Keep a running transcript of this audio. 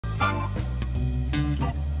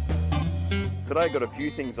Today got a few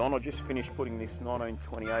things on. I just finished putting this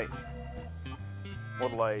 1928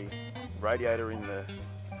 Model A radiator in the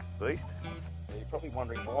Beast. So you're probably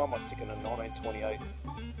wondering, why am I sticking a 1928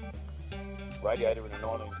 radiator in a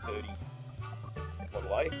 1930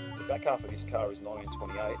 Model A? The back half of this car is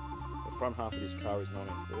 1928, the front half of this car is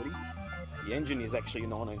 1930. The engine is actually a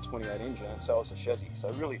 1928 engine, and so is the chassis, so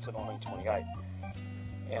really it's a 1928.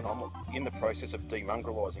 And I'm in the process of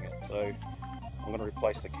demongrelizing it, so I'm going to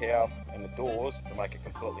replace the cowl and the doors to make it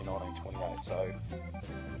completely 1928. So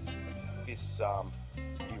this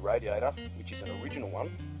new radiator, which is an original one,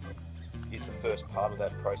 is the first part of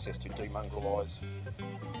that process to demongrelize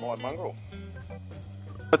my mongrel.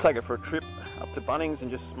 I'll take it for a trip up to Bunnings and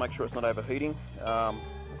just make sure it's not overheating. I've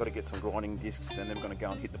got to get some grinding discs, and then I'm going to go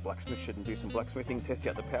and hit the blacksmith shed and do some blacksmithing, test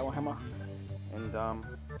out the power hammer, and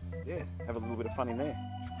yeah, have a little bit of fun in there.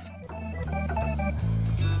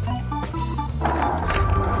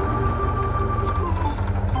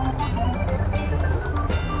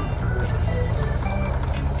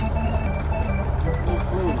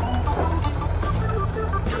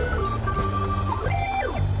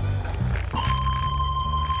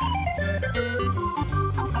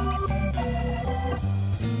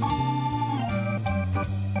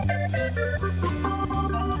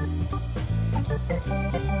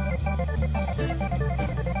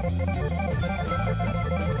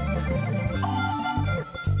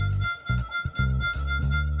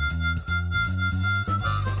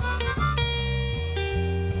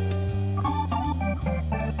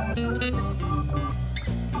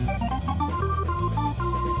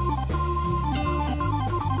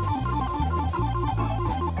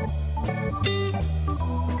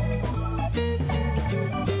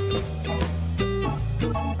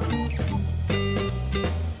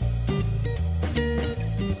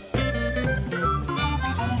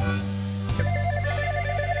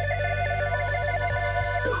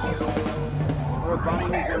 We're at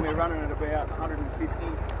Bunnings and we're running at about 150,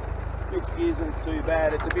 which isn't too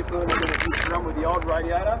bad. It's a bit more than it used to run with the old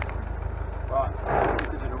radiator, but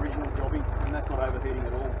this is an original jobby and that's not overheating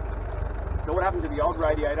at all. So what happened to the old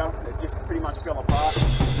radiator? It just pretty much fell apart.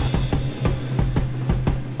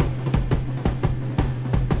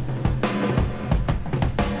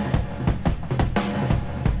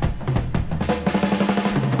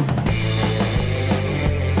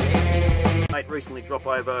 Recently dropped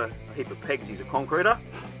over a heap of pegs. He's a concreter,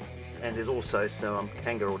 and there's also some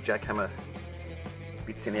Kanga or jackhammer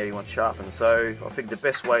bits in there you want sharpened. So I figured the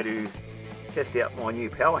best way to test out my new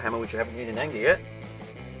power hammer, which I haven't used in anger yet,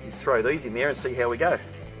 is throw these in there and see how we go.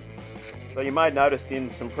 So you may have noticed in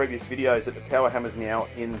some previous videos that the power hammer's now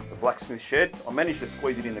in the blacksmith shed. I managed to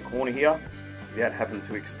squeeze it in the corner here without having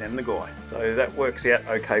to extend the guy. So that works out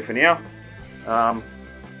okay for now. I'm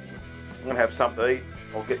going to have something to eat.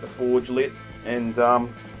 I'll get the forge lit, and we'll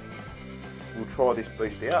try this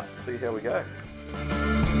beast out, see how we go.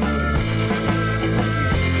 I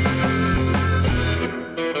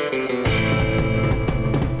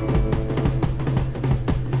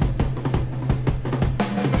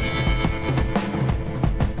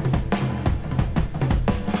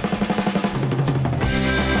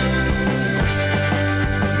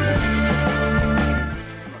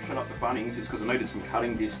shut up the Bunnings is because I needed some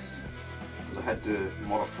cutting discs, because I had to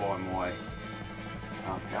modify my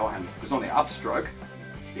power hammer, because on the upstroke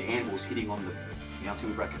the anvil's hitting on the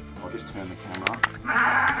mounting bracket. I'll just turn the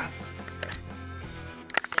camera.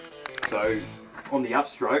 So on the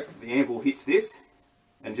upstroke the anvil hits this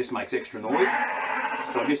and just makes extra noise.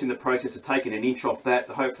 So I'm just in the process of taking an inch off that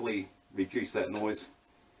to hopefully reduce that noise.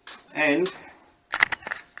 And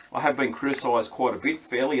I have been criticised quite a bit,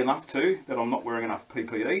 fairly enough too, that I'm not wearing enough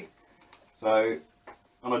PPE. So,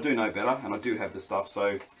 and I do know better, and I do have the stuff,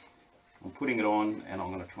 so I'm putting it on, and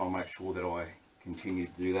I'm going to try and make sure that I continue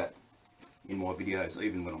to do that in my videos,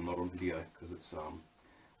 even when I'm not on video, because it's I've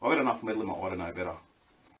got enough metal in my eye to know better.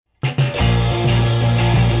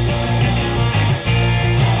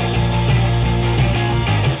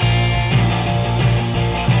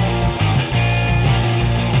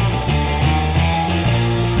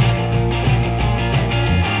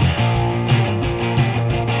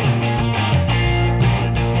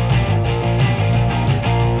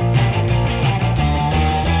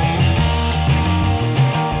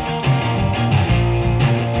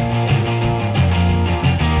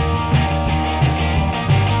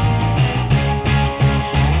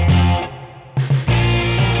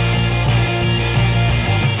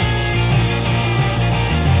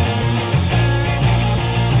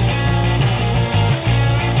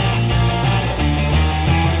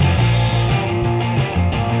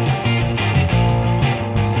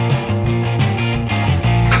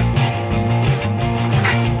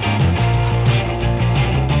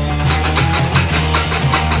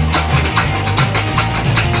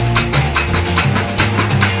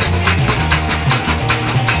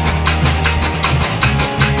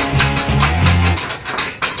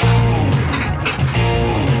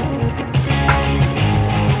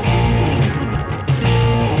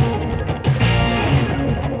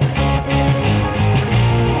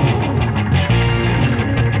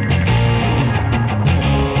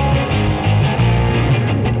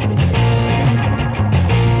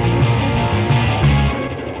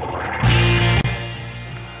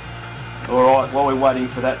 waiting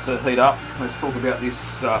for that to heat up, let's talk about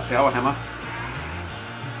this power hammer.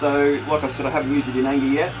 So, like I said, I haven't used it in anger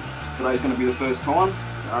yet. Today's going to be the first time.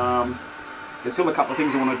 There's still a couple of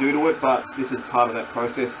things I want to do to it, but this is part of that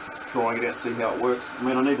process, trying it out, see how it works. I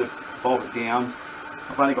mean, I need to bolt it down.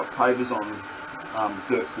 I've only got pavers on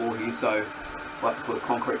dirt floor here, so I'll have to put a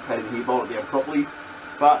concrete pad in here, bolt it down properly,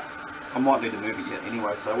 but I might need to move it yet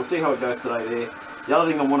anyway, so we'll see how it goes today there. The other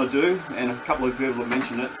thing I want to do, and a couple of people have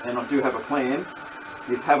mentioned it, and I do have a plan,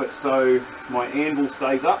 is have it so my anvil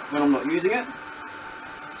stays up when I'm not using it.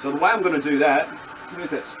 So the way I'm going to do that, where's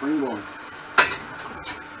that spring gone?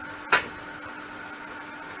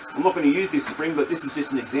 I'm not going to use this spring, but this is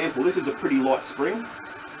just an example. This is a pretty light spring.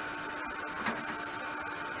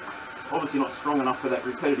 Obviously not strong enough for that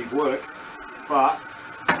repetitive work, but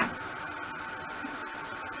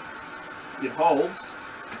it holds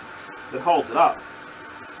it up.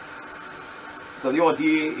 So the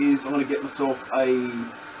idea is I'm going to get myself an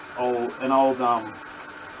old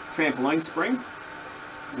trampoline spring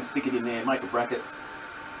and stick it in there, make a bracket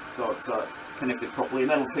so it's connected properly, and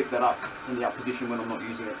that'll pick that up in the up position when I'm not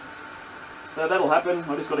using it. So that'll happen.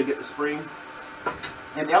 I just got to get the spring.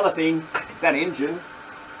 And the other thing, that engine,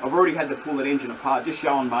 I've already had to pull that engine apart, just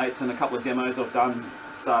showing mates and a couple of demos I've done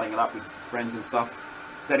starting it up with friends and stuff.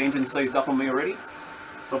 That engine seized up on me already,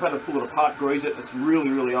 so I've had to pull it apart, grease it. It's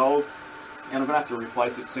really old, and I'm going to have to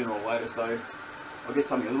replace it sooner or later, so I'll get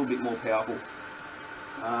something a little bit more powerful.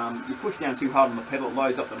 You push down too hard on the pedal, it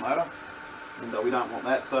loads up the motor, and we don't want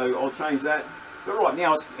that, so I'll change that. But right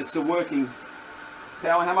now it's a working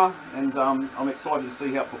power hammer, and I'm excited to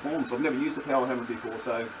see how it performs. I've never used a power hammer before,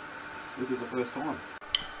 so this is the first time.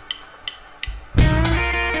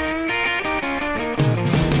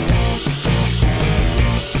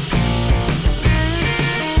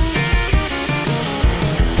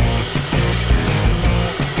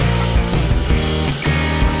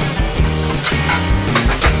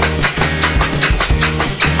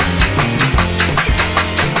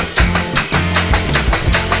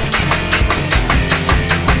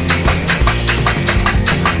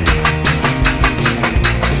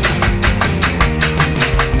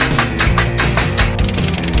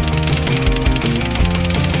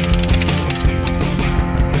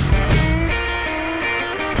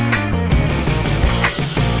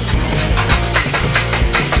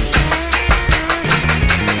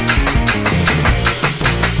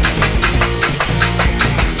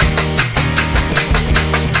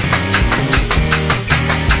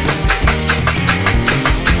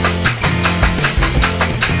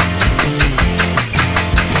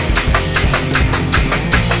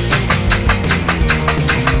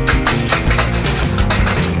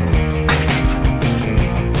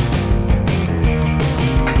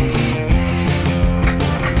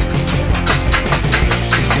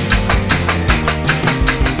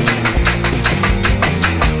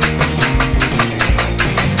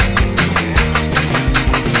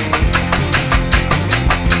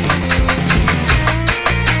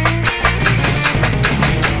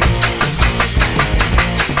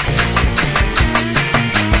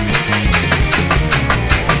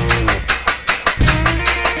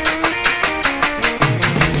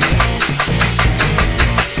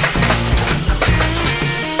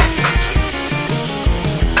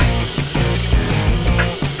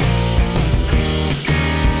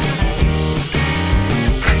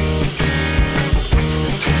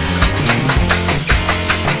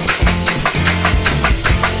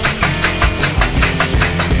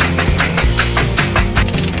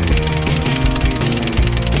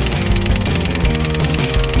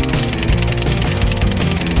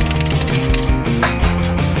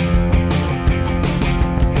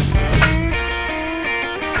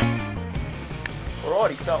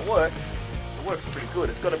 So it works pretty good.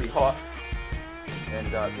 It's got to be hot,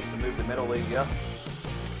 and just to move the metal easier.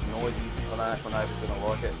 It's noisy, I don't know if my neighbour's going to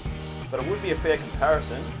like it, but it would be a fair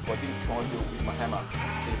comparison if I didn't try and do it with my hammer.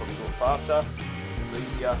 See if I can do it faster, it's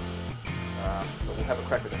easier, but we'll have a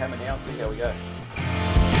crack with the hammer now and see how we go.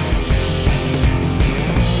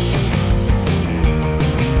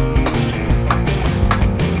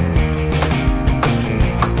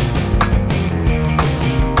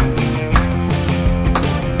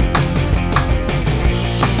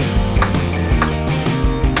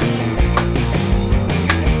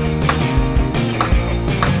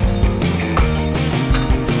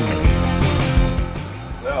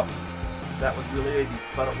 That was really easy,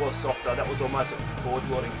 but it was softer. That was almost at forge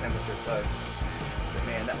welding temperature, so but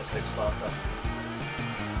man, that was heaps faster.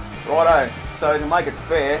 Righto, so to make it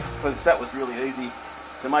fair, because that was really easy,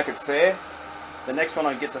 to make it fair, the next one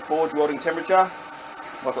I get to forge welding temperature,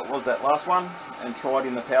 like it was that last one, and try it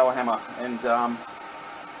in the power hammer. And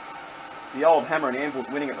The old hammer and anvil's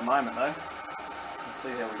winning at the moment though. Let's see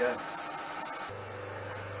how we go.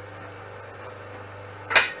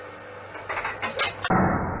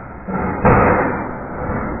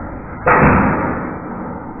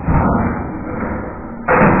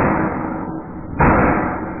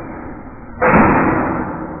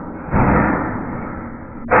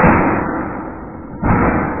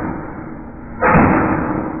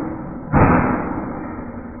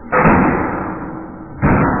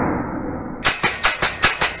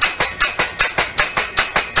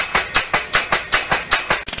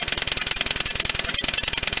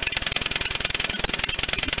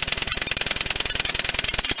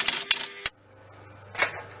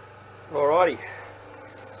 Alrighty,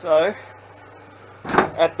 so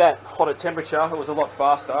at that hotter temperature it was a lot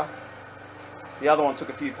faster. The other one took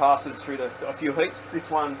a few passes through a few heats.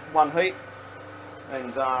 This one heat,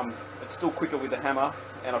 and it's still quicker with the hammer,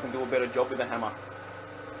 and I can do a better job with the hammer.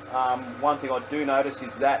 One thing I do notice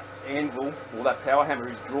is that anvil, or that power hammer,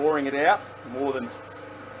 is drawing it out more than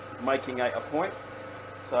making a point.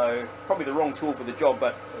 So probably the wrong tool for the job,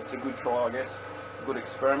 but it's a good try, I guess, a good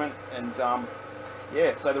experiment. And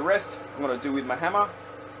yeah, so the rest I'm going to do with my hammer.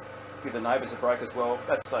 Give the neighbours a break as well.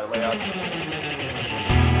 That's so loud.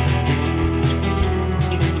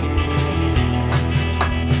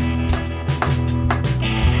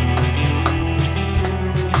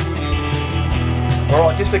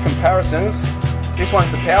 Alright, just for comparisons, this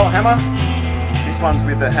one's the power hammer, this one's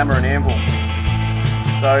with the hammer and anvil.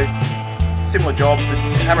 So, similar job, the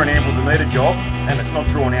hammer and anvil's a metre job, and it's not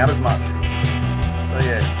drawn out as much. So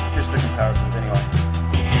yeah, just for comparisons anyway.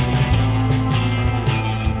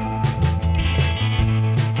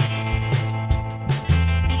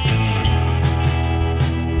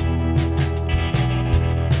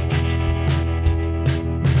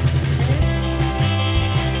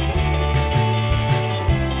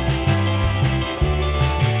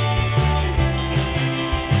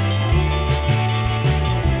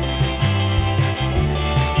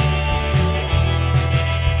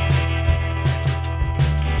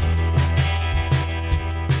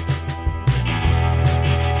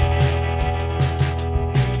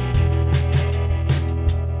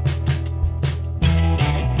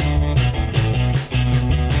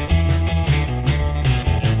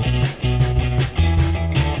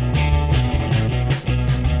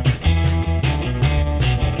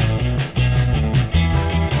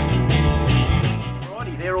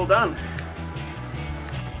 Done.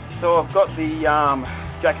 So I've got the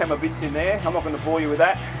jackhammer bits in there. I'm not going to bore you with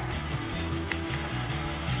that.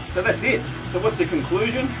 So that's it. So what's the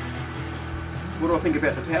conclusion? What do I think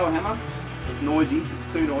about the power hammer? It's noisy.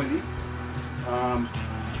 It's too noisy.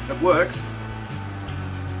 It works.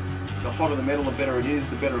 The hotter the metal, the better it is,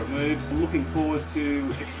 the better it moves. I'm looking forward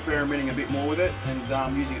to experimenting a bit more with it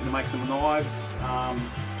and using it to make some knives,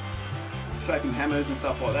 shaping hammers and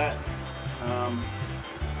stuff like that.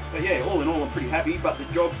 But yeah, all in all I'm pretty happy, but the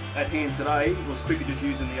job at hand today was quicker just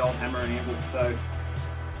using the old hammer and anvil, so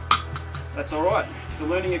that's alright. It's a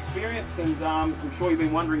learning experience, and I'm sure you've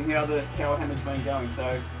been wondering how the power hammer's been going,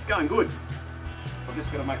 so it's going good. I've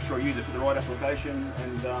just got to make sure I use it for the right application,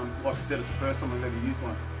 and like I said, it's the first time I've ever used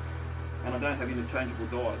one. And I don't have interchangeable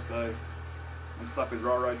dies, so I'm stuck with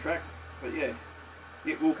railroad track, but yeah,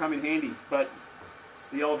 it will come in handy, but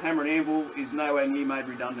the old hammer and anvil is nowhere near made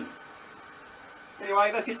redundant.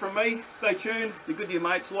 Anyway, that's it from me. Stay tuned, be good to your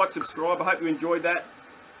mates, like, subscribe. I hope you enjoyed that.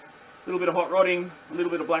 A little bit of hot rodding, a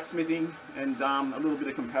little bit of blacksmithing, and a little bit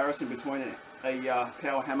of comparison between a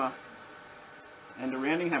power hammer and a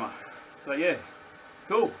rounding hammer. So yeah,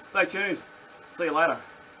 cool, stay tuned. See you later.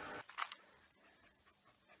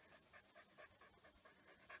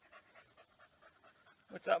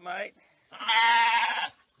 What's up, mate?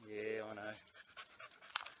 Yeah, I know.